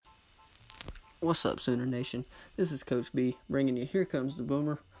What's up, Sooner Nation? This is Coach B bringing you Here Comes the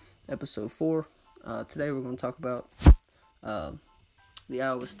Boomer, episode 4. Today we're going to talk about the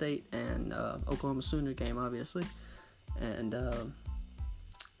Iowa State and Oklahoma Sooner game, obviously. And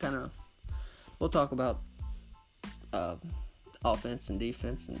we'll talk about offense and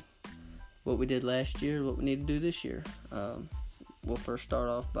defense and what we did last year, what we need to do this year. We'll first start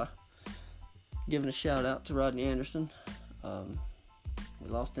off by giving a shout out to Rodney Anderson. We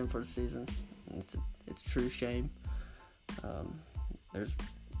lost him for the season. It's a true shame. There's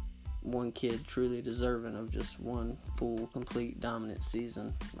one kid truly deserving of just one full, complete, dominant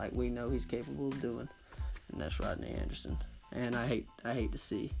season like we know he's capable of doing, and that's Rodney Anderson. And I hate to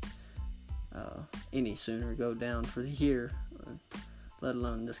see any Sooner go down for the year, let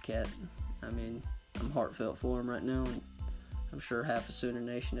alone this cat. I mean, I'm heartfelt for him right now, and I'm sure half of Sooner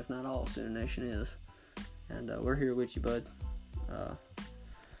Nation, if not all of Sooner Nation, is. And we're here with you, bud.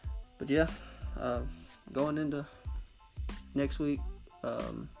 But yeah, going into next week,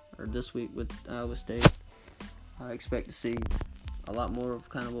 or this week with Iowa State, I expect to see a lot more of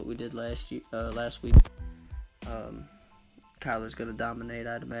kind of what we did last week. Kyler's going to dominate,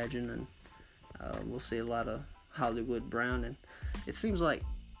 I'd imagine, and we'll see a lot of Hollywood Brown. And it seems like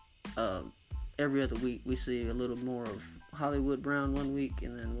every other week we see a little more of Hollywood Brown one week,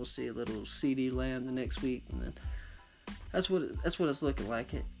 and then we'll see a little CeeDee Lamb the next week, and then that's what it's looking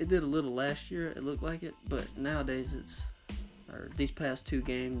like. It did a little last year, it looked like it, but nowadays these past two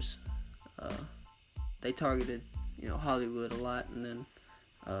games, they targeted Hollywood a lot, and then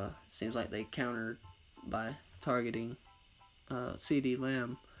it seems like they countered by targeting CeeDee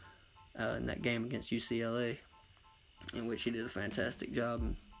Lamb in that game against UCLA, in which he did a fantastic job.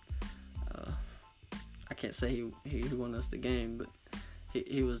 And I can't say he won us the game, but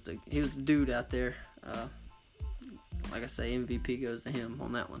he was the dude out there. Like I say, MVP goes to him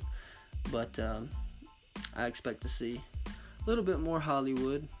on that one. But I expect to see a little bit more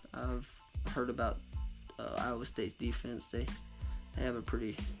Hollywood. I've heard about Iowa State's defense. They have a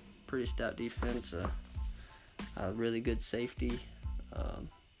pretty stout defense. A really good safety.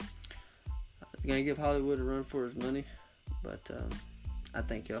 Gonna give Hollywood a run for his money, but I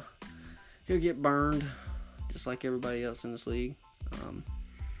think he'll get burned just like everybody else in this league.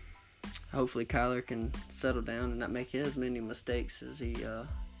 Hopefully Kyler can settle down and not make as many mistakes as he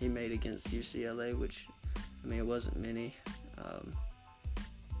made against UCLA, which, I mean, it wasn't many.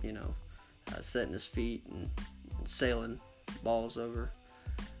 Setting his feet and sailing balls over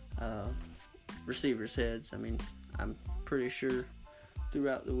receivers' heads. I mean, I'm pretty sure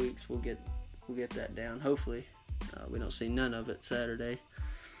throughout the weeks we'll get that down. Hopefully, we don't see none of it Saturday.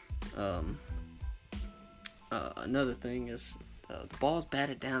 Another thing is the ball's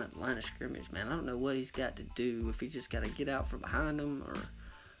batted down at the line of scrimmage, man. I don't know what he's got to do, if he's just got to get out from behind him or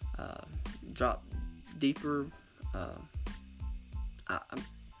drop deeper. I'm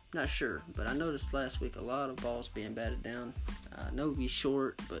not sure, but I noticed last week a lot of balls being batted down. I know he's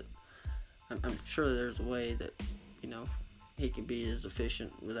short, but I'm sure there's a way that, he can be as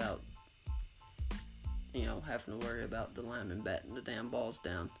efficient without, having to worry about the lineman batting the damn balls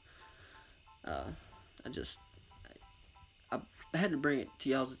down. I had to bring it to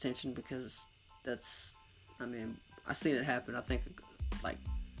y'all's attention because I seen it happen, I think, like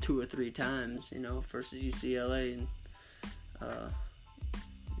 2 or 3 times, versus UCLA, and,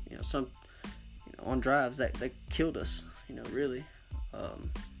 on drives that killed us, really.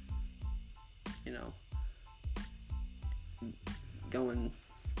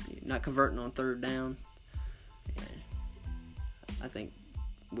 Not converting on third down. I think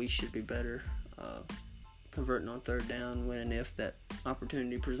we should be better converting on third down when and if that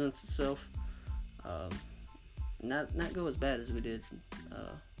opportunity presents itself. Not go as bad as we did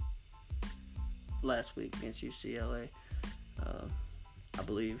last week against UCLA. I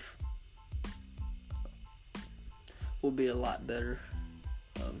believe we'll be a lot better,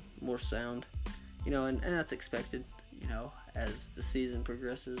 more sound, and that's expected, as the season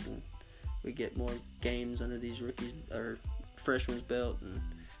progresses and we get more games under these rookies or freshmen's belt, and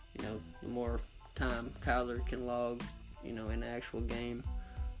the more time Kyler can log, in the actual game,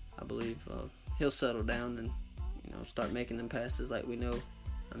 I believe he'll settle down and start making them passes like we know.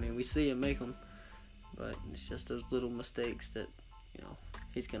 I mean, we see him make them, but it's just those little mistakes that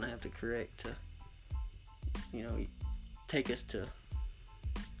he's gonna have to correct to take us to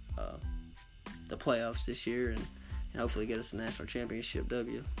the playoffs this year and hopefully get us a national championship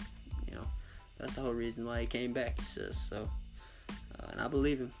W. That's the whole reason why he came back, he says. So, and I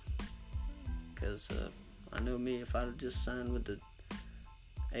believe him, because I know me, if I'd have just signed with the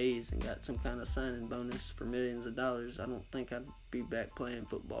A's and got some kind of signing bonus for millions of dollars, I don't think I'd be back playing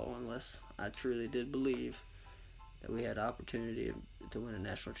football unless I truly did believe that we had the opportunity to win a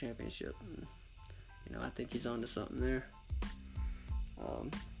national championship. And, I think he's on to something there.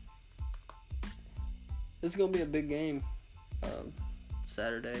 This is going to be a big game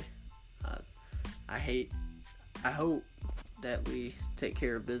Saturday. I hope that we take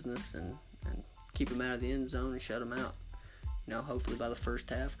care of business and keep him out of the end zone and shut him out. Hopefully by the first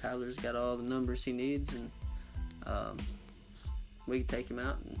half, Kyler's got all the numbers he needs, and we can take him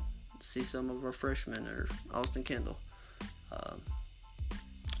out and see some of our freshmen or Austin Kendall.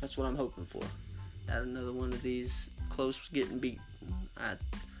 That's what I'm hoping for. Not another one of these close getting beat. I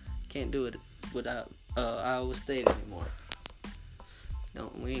can't do it without Iowa State anymore. No,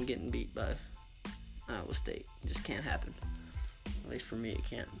 we ain't getting beat by Iowa State. It just can't happen. At least for me, it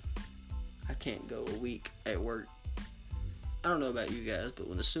can't. I can't go a week at work. I don't know about you guys, but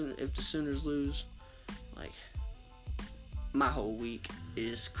if the Sooners lose, my whole week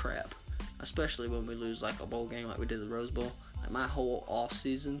is crap. Especially when we lose a bowl game like we did the Rose Bowl. My whole off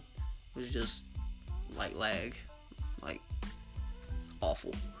season was just lag,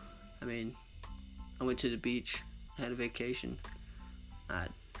 awful. I went to the beach, had a vacation. I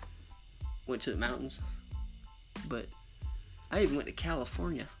went to the mountains, but I even went to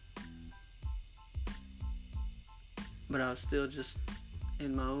California. But I was still just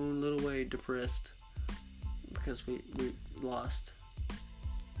in my own little way depressed because we lost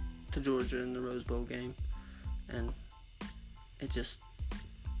to Georgia in the Rose Bowl game, and it just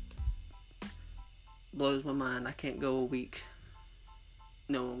blows my mind. I can't go a week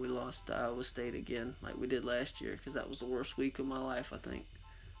knowing we lost to Iowa State again like we did last year, because that was the worst week of my life, I think.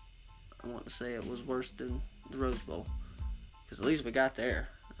 I want to say it was worse than the Rose Bowl, because at least we got there.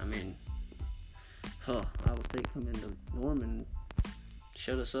 Iowa State come into Norman,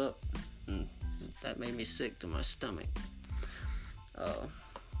 shut us up, and that made me sick to my stomach.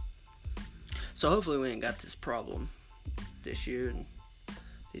 So hopefully we ain't got this problem this year, and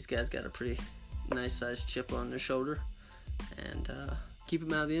these guys got a pretty nice sized chip on their shoulder, and keep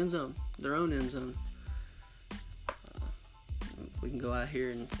them out of the end zone, their own end zone. We can go out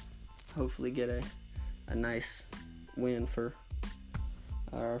here and hopefully get a nice win for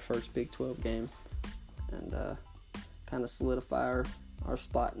our first Big 12 game, and kind of solidify our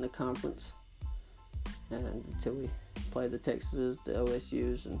spot in the conference, and until we play the Texases, the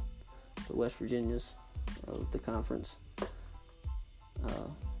OSUs, and the West Virginias of the conference,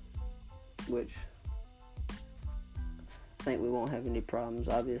 which I think we won't have any problems.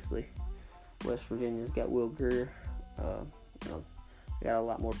 Obviously, West Virginia's got Will Grier. They got a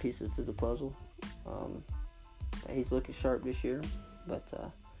lot more pieces to the puzzle. He's looking sharp this year, but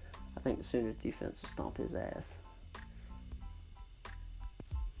I think the Sooners defense will stomp his ass.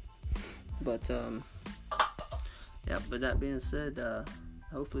 But but that being said,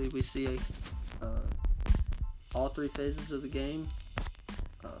 hopefully we see all three phases of the game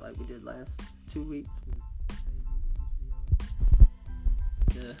like we did last 2 weeks.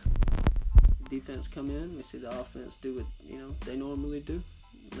 The defense come in, we see the offense do what they normally do.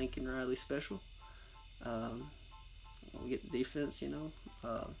 Lincoln Riley special. We get the defense,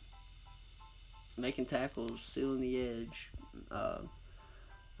 making tackles, sealing the edge,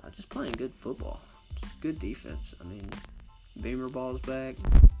 just playing good football. Just good defense. Beamer ball's back.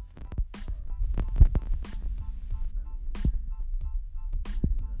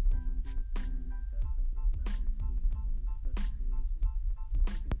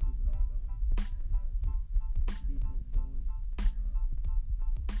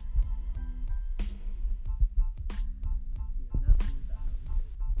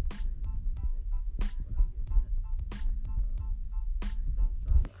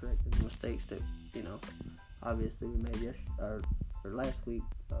 Mistakes that obviously we made or last week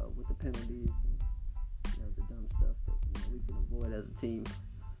with the penalties and the dumb stuff that we can avoid as a team.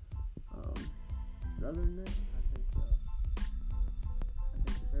 But other than that, I think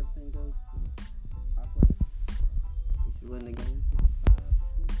if everything goes to our plan, we should win the game.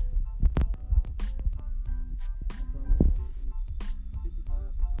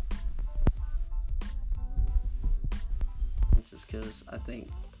 Just because I think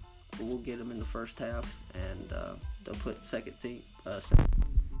we'll get them in the first half, and they'll put second team, and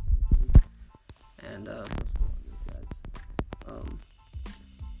they'll score on these guys.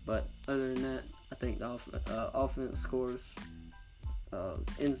 But other than that, I think the offense scores,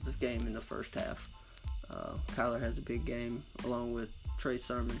 ends this game in the first half. Kyler has a big game, along with Trey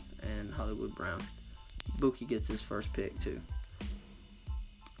Sermon and Hollywood Brown. Buki gets his first pick too.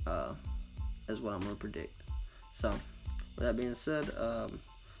 That's what I'm gonna predict. So, with that being said,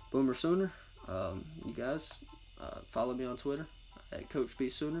 Boomer Sooner. You guys follow me on Twitter at Coach B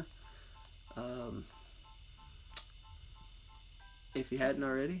Sooner. If you hadn't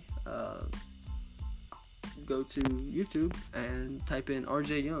already, go to YouTube and type in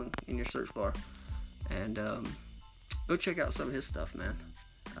RJ Young in your search bar, and go check out some of his stuff, man.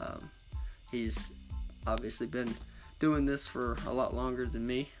 He's obviously been doing this for a lot longer than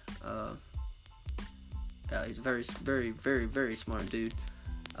me. He's a very, very, very, very smart dude.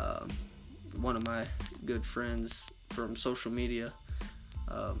 One of my good friends from social media,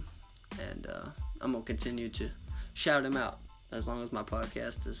 and I'm gonna continue to shout him out as long as my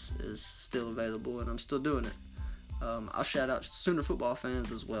podcast is still available and I'm still doing it. I'll shout out Sooner football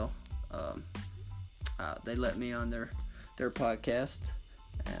fans as well. They let me on their podcast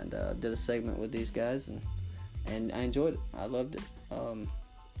and did a segment with these guys, and I enjoyed it. I loved it.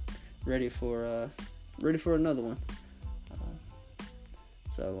 Ready for another one.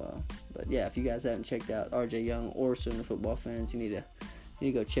 But yeah, if you guys haven't checked out RJ Young or Sooner football fans, you need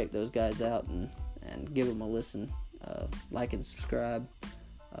to go check those guys out and give them a listen. Like and subscribe,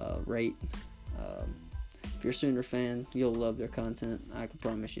 rate. If you're a Sooner fan, you'll love their content. I can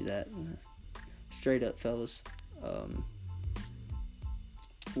promise you that. Straight up, fellas,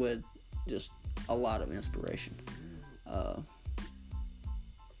 with just a lot of inspiration.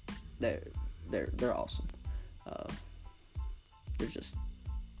 They're awesome. They're just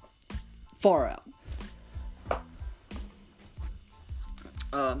far out.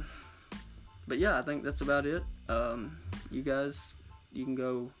 But yeah, I think that's about it. You guys, you can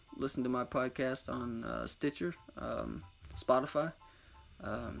go listen to my podcast on Stitcher, Spotify.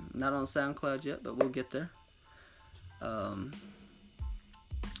 Not on SoundCloud yet, but we'll get there. I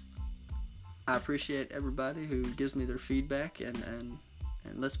appreciate everybody who gives me their feedback and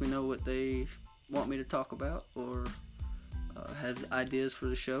lets me know what they want me to talk about or have ideas for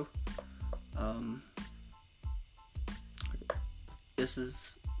the show. This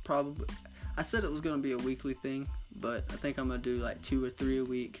is probably, I said it was going to be a weekly thing, but I think I'm going to do like 2 or 3 a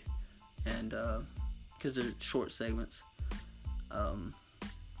week, and because they're short segments,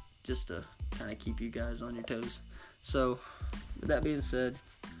 just to kind of keep you guys on your toes. So with that being said,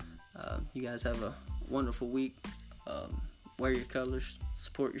 you guys have a wonderful week. Wear your colors,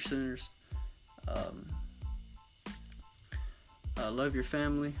 support your Sooners, love your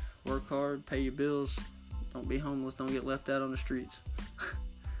family, work hard, pay your bills, don't be homeless, don't get left out on the streets.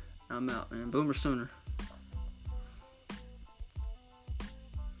 I'm out, man. Boomer Sooner.